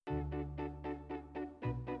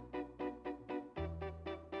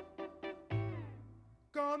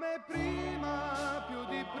Come prima, più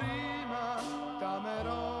di prima,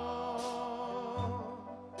 t'amerò.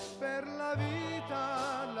 Per la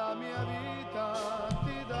mia vita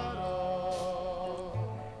ti darò.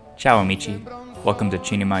 Ciao amici, welcome to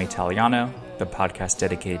Cinema Italiano, the podcast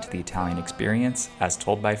dedicated to the Italian experience as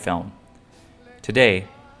told by film. Today,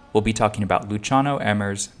 we'll be talking about Luciano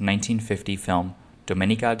Emmer's 1950 film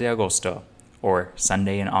Domenica de Agosto, or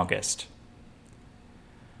Sunday in August.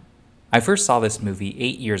 I first saw this movie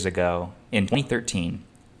 8 years ago, in 2013,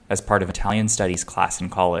 as part of Italian Studies class in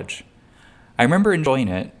college. I remember enjoying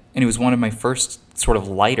it, and it was one of my first sort of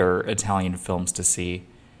lighter Italian films to see.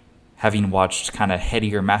 Having watched kind of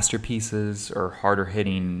headier masterpieces or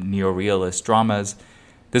harder-hitting neorealist dramas,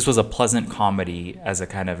 this was a pleasant comedy as a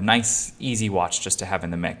kind of nice, easy watch just to have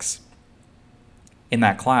in the mix. In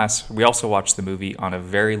that class, we also watched the movie on a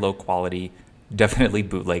very low-quality, definitely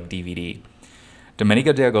bootleg DVD.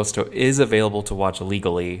 Domenica de Agosto is available to watch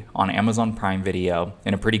legally on Amazon Prime Video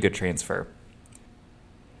in a pretty good transfer.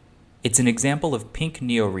 It's an example of pink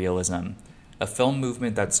neorealism, a film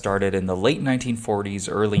movement that started in the late 1940s,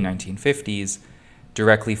 early 1950s,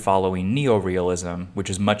 directly following neorealism,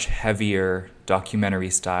 which is much heavier,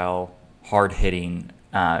 documentary-style, hard-hitting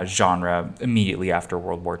genre immediately after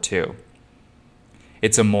World War II.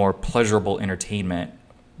 It's a more pleasurable entertainment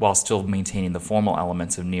while still maintaining the formal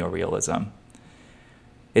elements of neorealism.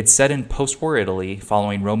 It's set in post-war Italy,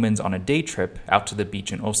 following Romans on a day trip out to the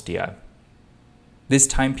beach in Ostia. This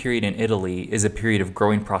time period in Italy is a period of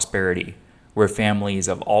growing prosperity, where families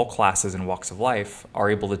of all classes and walks of life are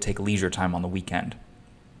able to take leisure time on the weekend.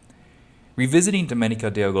 Revisiting Domenica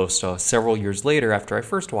de Agosto several years later after I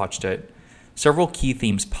first watched it, several key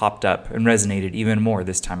themes popped up and resonated even more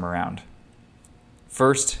this time around.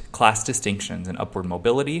 First, class distinctions and upward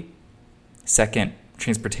mobility. Second,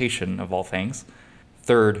 transportation, of all things.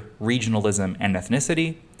 Third, regionalism and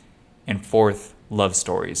ethnicity. And fourth, love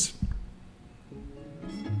stories.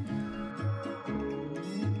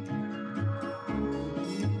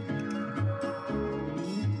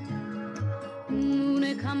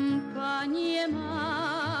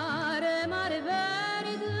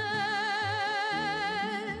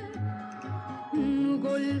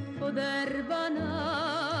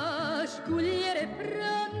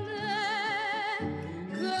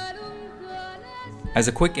 As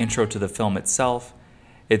a quick intro to the film itself,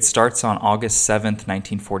 it starts on August 7th,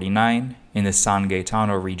 1949, in the San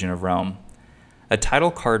Gaetano region of Rome. A title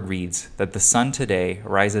card reads that the sun today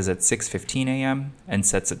rises at 6:15 a.m. and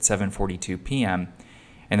sets at 7:42 p.m.,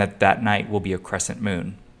 and that night will be a crescent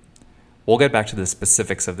moon. We'll get back to the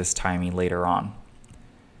specifics of this timing later on.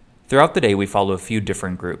 Throughout the day, we follow a few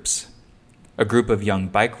different groups. A group of young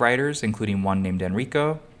bike riders, including one named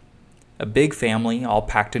Enrico, a big family all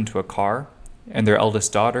packed into a car, and their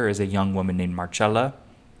eldest daughter is a young woman named Marcella,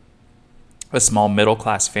 a small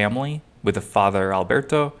middle-class family with a father,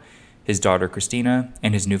 Alberto, his daughter, Cristina,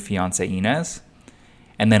 and his new fiancée, Inez,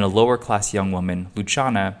 and then a lower-class young woman,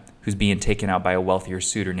 Luciana, who's being taken out by a wealthier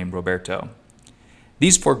suitor named Roberto.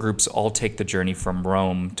 These four groups all take the journey from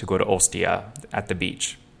Rome to go to Ostia at the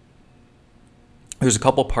beach. There's a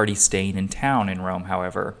couple parties staying in town in Rome,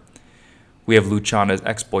 however. We have Luciana's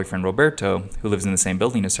ex-boyfriend, Roberto, who lives in the same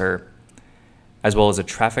building as her, as well as a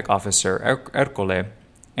traffic officer, Ercole,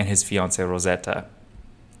 and his fiancée, Rosetta.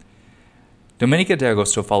 Domenica de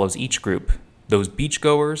Agosto follows each group, those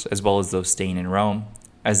beachgoers as well as those staying in Rome,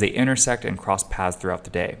 as they intersect and cross paths throughout the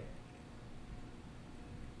day.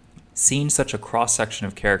 Seeing such a cross-section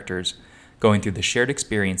of characters going through the shared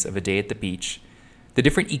experience of a day at the beach, the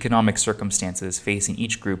different economic circumstances facing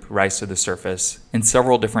each group rise to the surface in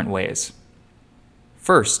several different ways.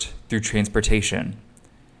 First, through transportation.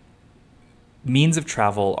 Means of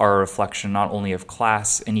travel are a reflection not only of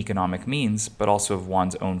class and economic means, but also of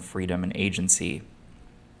one's own freedom and agency.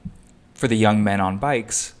 For the young men on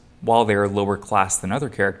bikes, while they are lower class than other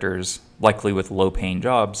characters, likely with low-paying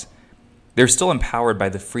jobs, they're still empowered by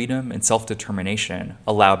the freedom and self-determination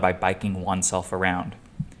allowed by biking oneself around.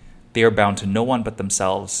 They are bound to no one but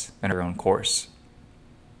themselves and their own course.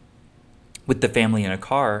 With the family in a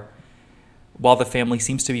car, while the family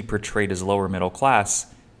seems to be portrayed as lower middle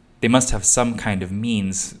class, they must have some kind of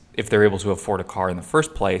means if they're able to afford a car in the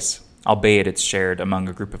first place, albeit it's shared among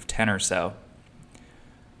a group of 10 or so.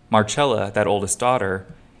 Marcella, that oldest daughter,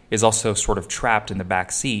 is also sort of trapped in the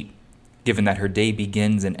back seat, given that her day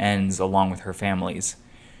begins and ends along with her family's.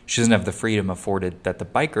 She doesn't have the freedom afforded that the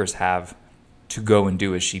bikers have to go and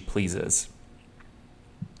do as she pleases.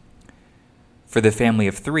 For the family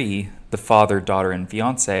of three, the father, daughter, and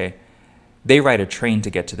fiancé, they ride a train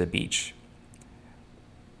to get to the beach.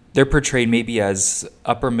 They're portrayed maybe as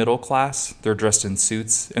upper middle class. They're dressed in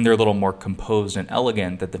suits, and they're a little more composed and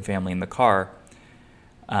elegant than the family in the car.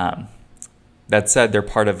 That said, they're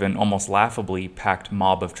part of an almost laughably packed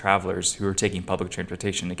mob of travelers who are taking public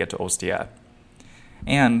transportation to get to Ostia.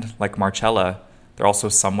 And, like Marcella, they're also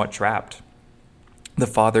somewhat trapped. The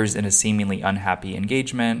father's in a seemingly unhappy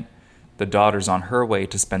engagement, the daughter's on her way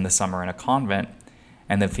to spend the summer in a convent,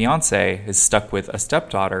 and the fiancé is stuck with a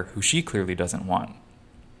stepdaughter who she clearly doesn't want.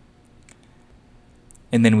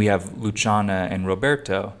 And then we have Luciana and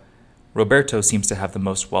Roberto. Roberto seems to have the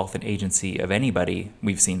most wealth and agency of anybody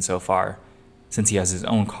we've seen so far, since he has his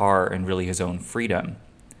own car and really his own freedom.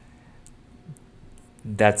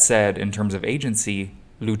 That said, in terms of agency,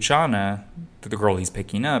 Luciana, the girl he's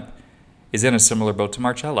picking up, is in a similar boat to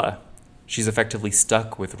Marcella. She's effectively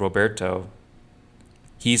stuck with Roberto.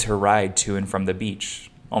 He's her ride to and from the beach,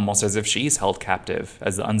 almost as if she's held captive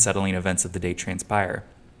as the unsettling events of the day transpire.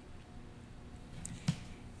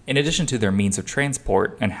 In addition to their means of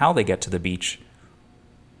transport and how they get to the beach,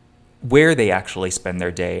 where they actually spend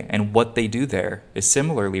their day and what they do there is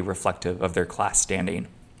similarly reflective of their class standing.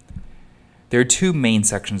 There are two main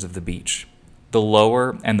sections of the beach, the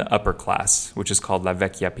lower and the upper class, which is called La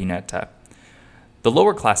Vecchia Pineta. The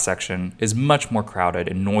lower class section is much more crowded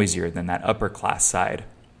and noisier than that upper class side.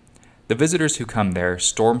 The visitors who come there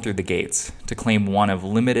storm through the gates to claim one of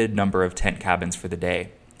limited number of tent cabins for the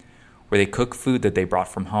day, where they cook food that they brought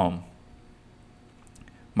from home.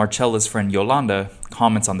 Marcella's friend Yolanda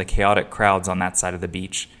comments on the chaotic crowds on that side of the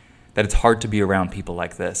beach, that it's hard to be around people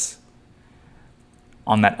like this.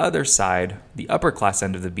 On that other side, the upper class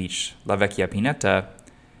end of the beach, La Vecchia Pineta,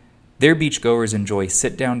 their beachgoers enjoy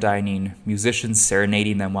sit-down dining, musicians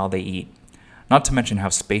serenading them while they eat, not to mention how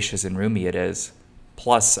spacious and roomy it is,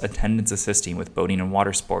 plus attendants assisting with boating and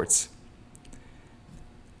water sports.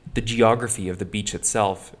 The geography of the beach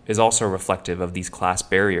itself is also reflective of these class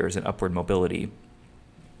barriers and upward mobility.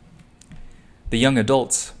 The young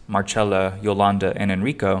adults, Marcella, Yolanda, and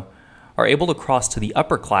Enrico, are able to cross to the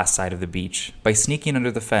upper class side of the beach by sneaking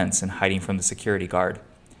under the fence and hiding from the security guard.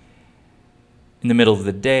 In the middle of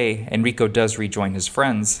the day, Enrico does rejoin his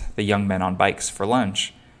friends, the young men on bikes, for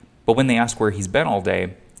lunch, but when they ask where he's been all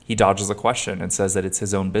day, he dodges the question and says that it's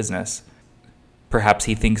his own business. Perhaps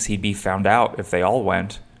he thinks he'd be found out if they all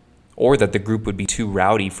went, or that the group would be too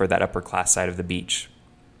rowdy for that upper class side of the beach.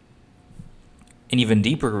 An even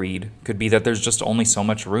deeper read could be that there's just only so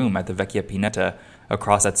much room at the Vecchia Pineta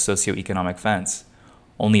across that socioeconomic fence.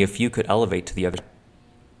 Only a few could elevate to the other.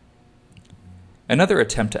 Another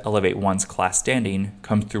attempt to elevate one's class standing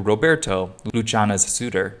comes through Roberto, Luciana's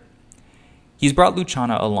suitor. He's brought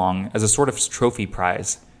Luciana along as a sort of trophy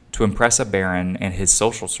prize to impress a baron and his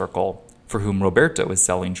social circle, for whom Roberto is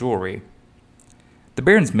selling jewelry. The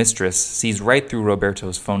baron's mistress sees right through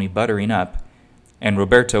Roberto's phony buttering up, and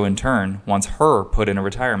Roberto, in turn, wants her put in a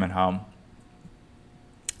retirement home.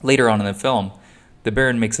 Later on in the film, the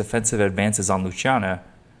baron makes offensive advances on Luciana.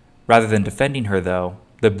 Rather than defending her, though,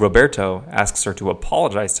 Roberto asks her to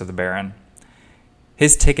apologize to the baron.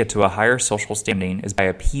 His ticket to a higher social standing is by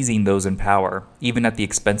appeasing those in power, even at the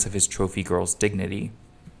expense of his trophy girl's dignity.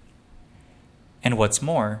 And what's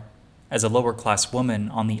more, as a lower-class woman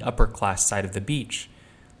on the upper-class side of the beach,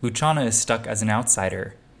 Luciana is stuck as an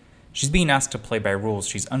outsider. She's being asked to play by rules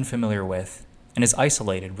she's unfamiliar with, and is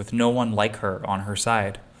isolated with no one like her on her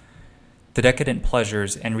side. The decadent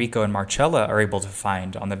pleasures Enrico and Marcella are able to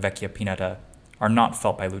find on the Vecchia Pineta are not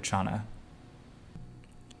felt by Luciana.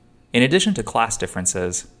 In addition to class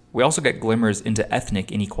differences, we also get glimmers into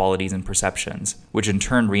ethnic inequalities and perceptions, which in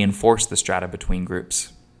turn reinforce the strata between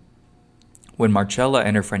groups. When Marcella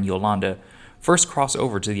and her friend Yolanda first cross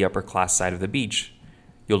over to the upper class side of the beach,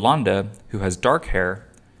 Yolanda, who has dark hair,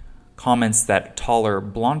 comments that taller,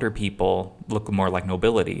 blonder people look more like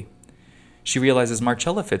nobility. She realizes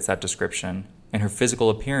Marcella fits that description, and her physical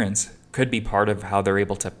appearance could be part of how they're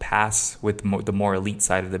able to pass with the more elite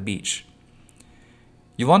side of the beach.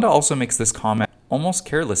 Yolanda also makes this comment almost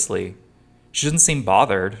carelessly. She doesn't seem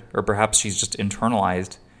bothered, or perhaps she's just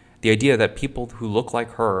internalized the idea that people who look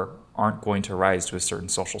like her aren't going to rise to a certain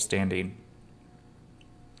social standing.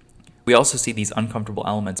 We also see these uncomfortable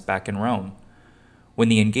elements back in Rome. When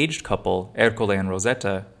the engaged couple, Ercole and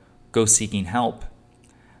Rosetta, go seeking help,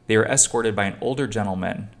 they are escorted by an older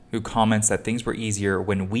gentleman who comments that things were easier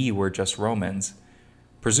when we were just Romans,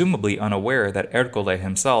 presumably unaware that Ercole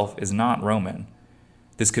himself is not Roman.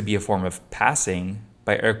 This could be a form of passing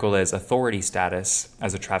by Ercole's authority status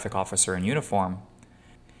as a traffic officer in uniform.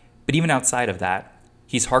 But even outside of that,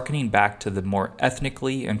 he's hearkening back to the more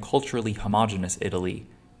ethnically and culturally homogeneous Italy,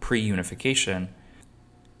 pre-unification,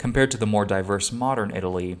 compared to the more diverse modern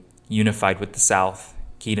Italy, unified with the South,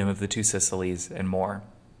 Kingdom of the Two Sicilies, and more.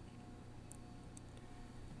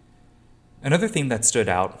 Another theme that stood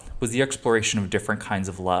out was the exploration of different kinds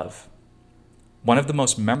of love. One of the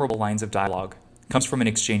most memorable lines of dialogue comes from an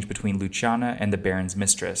exchange between Luciana and the Baron's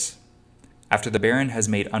mistress. After the Baron has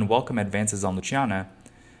made unwelcome advances on Luciana,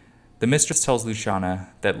 the mistress tells Luciana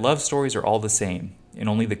that love stories are all the same, and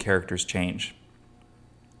only the characters change.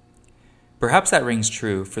 Perhaps that rings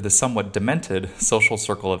true for the somewhat demented social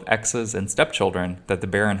circle of exes and stepchildren that the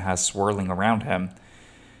Baron has swirling around him,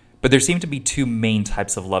 but there seem to be two main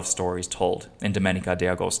types of love stories told in Domenica de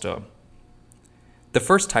Agosto. The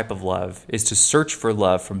first type of love is to search for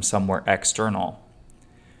love from somewhere external.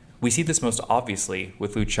 We see this most obviously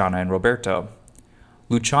with Luciana and Roberto.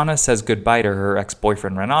 Luciana says goodbye to her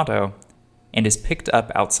ex-boyfriend Renato and is picked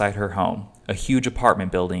up outside her home, a huge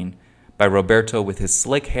apartment building, by Roberto with his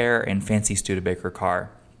slick hair and fancy Studebaker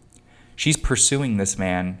car. She's pursuing this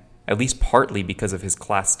man, at least partly because of his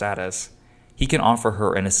class status. He can offer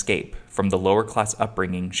her an escape from the lower class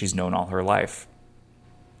upbringing she's known all her life.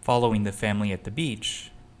 Following the family at the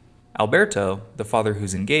beach, Alberto, the father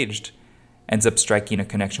who's engaged, ends up striking a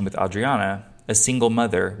connection with Adriana, a single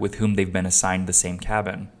mother with whom they've been assigned the same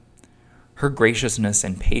cabin. Her graciousness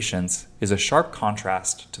and patience is a sharp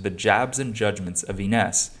contrast to the jabs and judgments of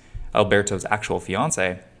Ines, Alberto's actual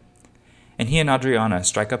fiancée, and he and Adriana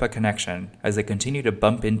strike up a connection as they continue to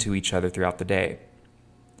bump into each other throughout the day.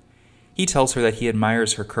 He tells her that he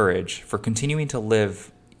admires her courage for continuing to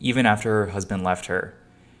live even after her husband left her.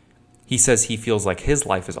 He says he feels like his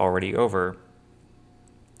life is already over.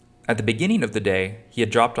 At the beginning of the day, he had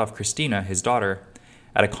dropped off Cristina, his daughter,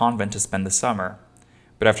 at a convent to spend the summer,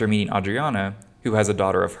 but after meeting Adriana, who has a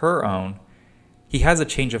daughter of her own, he has a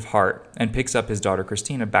change of heart and picks up his daughter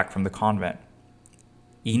Cristina back from the convent.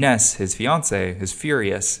 Ines, his fiancée, is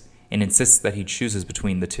furious and insists that he chooses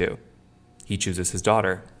between the two. He chooses his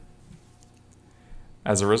daughter.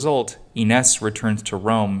 As a result, Ines returns to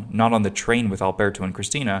Rome not on the train with Alberto and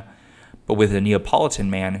Cristina, but with a Neapolitan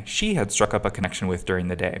man she had struck up a connection with during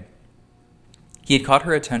the day. He had caught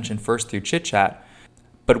her attention first through chit-chat,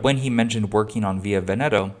 but when he mentioned working on Via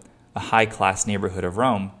Veneto, a high-class neighborhood of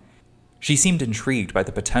Rome, she seemed intrigued by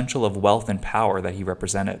the potential of wealth and power that he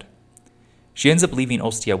represented. She ends up leaving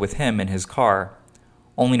Ostia with him in his car,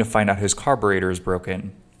 only to find out his carburetor is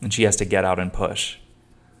broken, and she has to get out and push.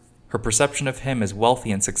 Her perception of him as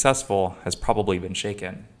wealthy and successful has probably been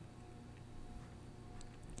shaken.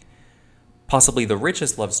 Possibly the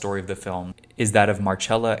richest love story of the film is that of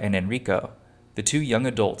Marcella and Enrico, the two young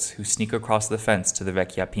adults who sneak across the fence to the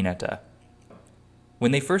Vecchia Pineta.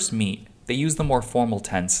 When they first meet, they use the more formal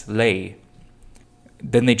tense lei.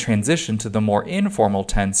 Then they transition to the more informal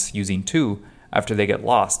tense using tu after they get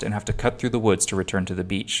lost and have to cut through the woods to return to the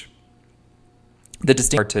beach. The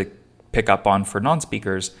distinction is hard to pick up on for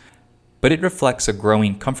non-speakers, but it reflects a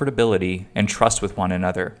growing comfortability and trust with one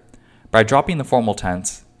another. By dropping the formal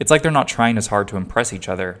tense, it's like they're not trying as hard to impress each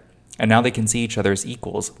other, and now they can see each other as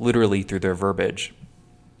equals, literally through their verbiage.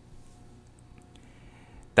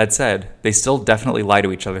 That said, they still definitely lie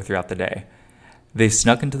to each other throughout the day. They've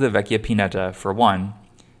snuck into the Vecchia Pineta, for one,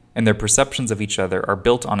 and their perceptions of each other are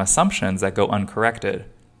built on assumptions that go uncorrected.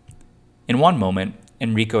 In one moment,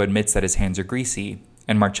 Enrico admits that his hands are greasy,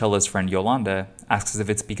 and Marcella's friend Yolanda asks if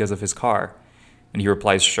it's because of his car, and he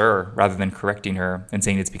replies sure, rather than correcting her and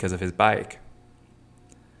saying it's because of his bike.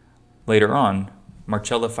 Later on,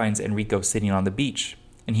 Marcella finds Enrico sitting on the beach,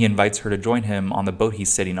 and he invites her to join him on the boat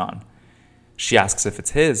he's sitting on. She asks if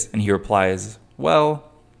it's his, and he replies,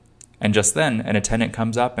 well, and just then an attendant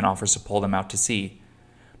comes up and offers to pull them out to sea,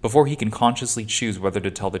 before he can consciously choose whether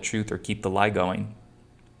to tell the truth or keep the lie going.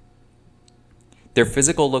 Their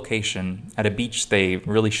physical location at a beach they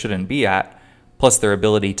really shouldn't be at, plus their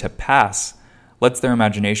ability to pass, lets their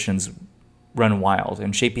imaginations run wild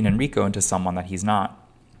and shaping Enrico into someone that he's not.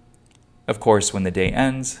 Of course, when the day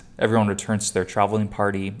ends, everyone returns to their traveling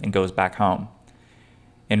party and goes back home.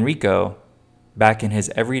 Enrico, back in his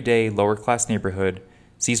everyday lower-class neighborhood,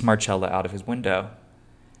 sees Marcella out of his window,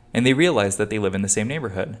 and they realize that they live in the same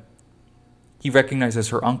neighborhood. He recognizes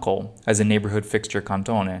her uncle as a neighborhood fixture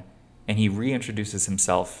cantone, and he reintroduces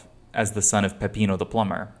himself as the son of Peppino the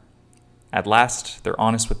plumber. At last, they're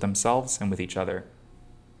honest with themselves and with each other.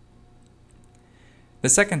 The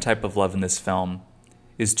second type of love in this film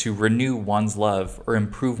is to renew one's love or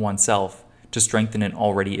improve oneself to strengthen an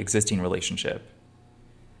already existing relationship.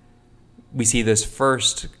 We see this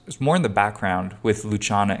first, more in the background, with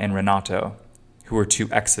Luciana and Renato, who are two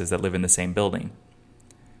exes that live in the same building.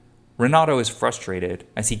 Renato is frustrated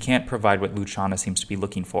as he can't provide what Luciana seems to be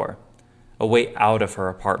looking for, a way out of her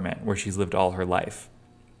apartment where she's lived all her life.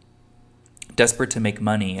 Desperate to make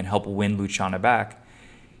money and help win Luciana back,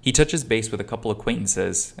 he touches base with a couple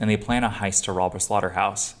acquaintances and they plan a heist to rob a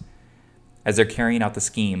slaughterhouse. As they're carrying out the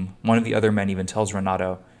scheme, one of the other men even tells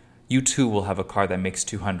Renato, "You too will have a car that makes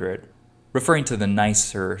 200, referring to the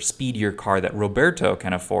nicer, speedier car that Roberto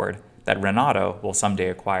can afford that Renato will someday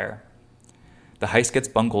acquire. The heist gets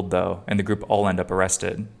bungled though, and the group all end up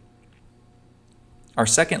arrested. Our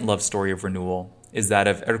second love story of renewal is that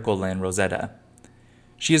of Ercole and Rosetta.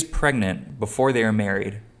 She is pregnant before they are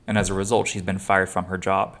married, and as a result she's been fired from her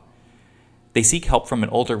job. They seek help from an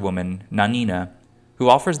older woman, Nanina, who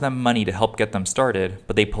offers them money to help get them started,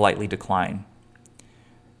 but they politely decline.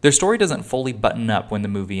 Their story doesn't fully button up when the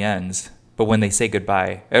movie ends, but when they say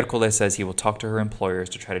goodbye, Ercole says he will talk to her employers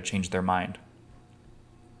to try to change their mind.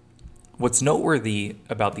 What's noteworthy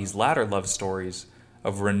about these latter love stories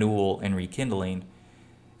of renewal and rekindling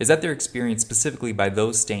is that they're experienced specifically by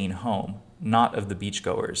those staying home, not of the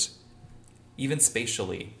beachgoers. Even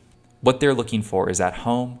spatially, what they're looking for is at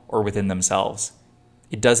home or within themselves.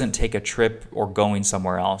 It doesn't take a trip or going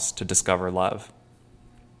somewhere else to discover love.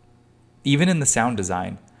 Even in the sound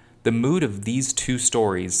design, the mood of these two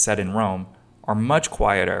stories set in Rome are much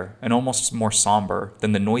quieter and almost more somber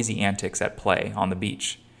than the noisy antics at play on the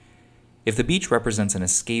beach. If the beach represents an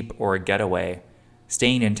escape or a getaway,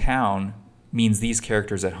 staying in town means these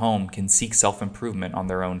characters at home can seek self-improvement on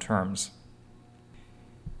their own terms.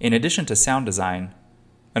 In addition to sound design,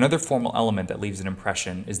 another formal element that leaves an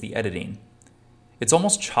impression is the editing. It's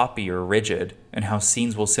almost choppy or rigid in how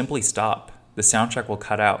scenes will simply stop, the soundtrack will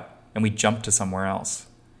cut out, and we jump to somewhere else.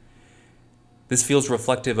 This feels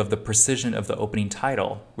reflective of the precision of the opening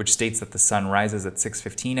title, which states that the sun rises at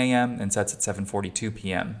 6:15 a.m. and sets at 7:42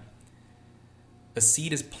 p.m. A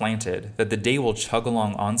seed is planted that the day will chug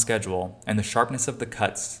along on schedule, and the sharpness of the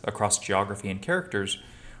cuts across geography and characters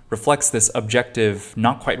reflects this objective,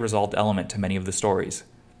 not quite resolved element to many of the stories.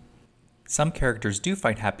 Some characters do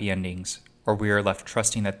find happy endings, or we are left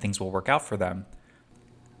trusting that things will work out for them.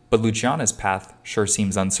 But Luciana's path sure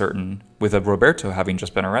seems uncertain, with Roberto having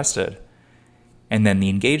just been arrested. And then the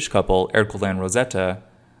engaged couple, Ercole and Rosetta,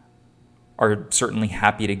 are certainly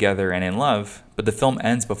happy together and in love, but the film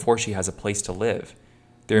ends before she has a place to live.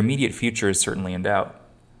 Their immediate future is certainly in doubt.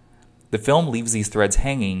 The film leaves these threads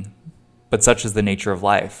hanging, but such is the nature of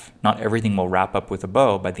life. Not everything will wrap up with a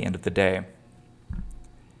bow by the end of the day.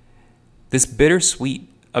 This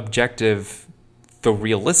bittersweet, objective, though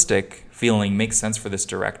realistic feeling makes sense for this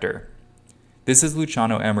director. This is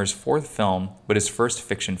Luciano Emmer's fourth film, but his first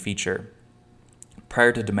fiction feature.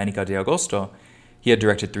 Prior to Domenica de Agosto, he had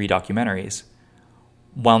directed 3 documentaries.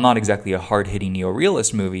 While not exactly a hard-hitting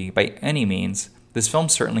neorealist movie by any means, this film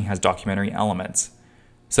certainly has documentary elements,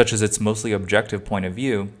 such as its mostly objective point of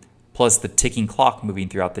view, plus the ticking clock moving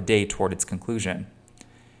throughout the day toward its conclusion.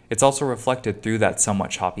 It's also reflected through that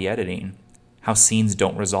somewhat choppy editing, how scenes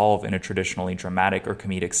don't resolve in a traditionally dramatic or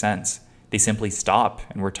comedic sense. They simply stop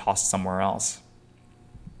and were tossed somewhere else.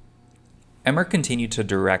 Emmer continued to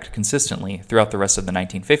direct consistently throughout the rest of the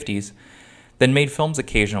 1950s, then made films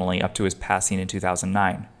occasionally up to his passing in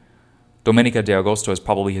 2009. Domenica de Agosto is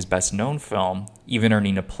probably his best-known film, even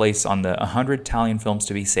earning a place on the 100 Italian films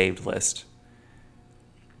to be saved list.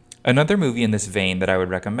 Another movie in this vein that I would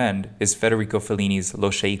recommend is Federico Fellini's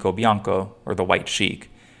Lo Sceicco Bianco, or The White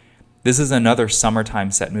Sheik. This is another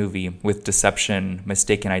summertime set movie with deception,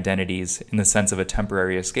 mistaken identities in the sense of a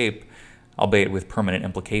temporary escape, albeit with permanent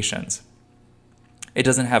implications. It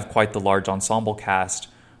doesn't have quite the large ensemble cast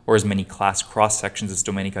or as many class cross-sections as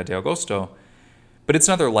Domenica de Agosto, but it's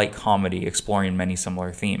another light comedy exploring many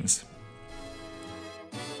similar themes.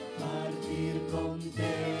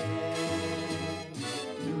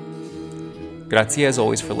 Grazie as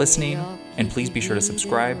always for listening, and please be sure to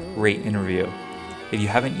subscribe, rate, and review. If you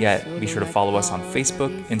haven't yet, be sure to follow us on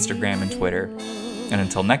Facebook, Instagram, and Twitter. And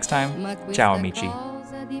until next time, ciao amici.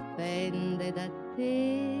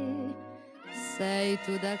 Sei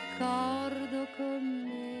tu d'accordo con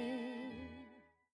me?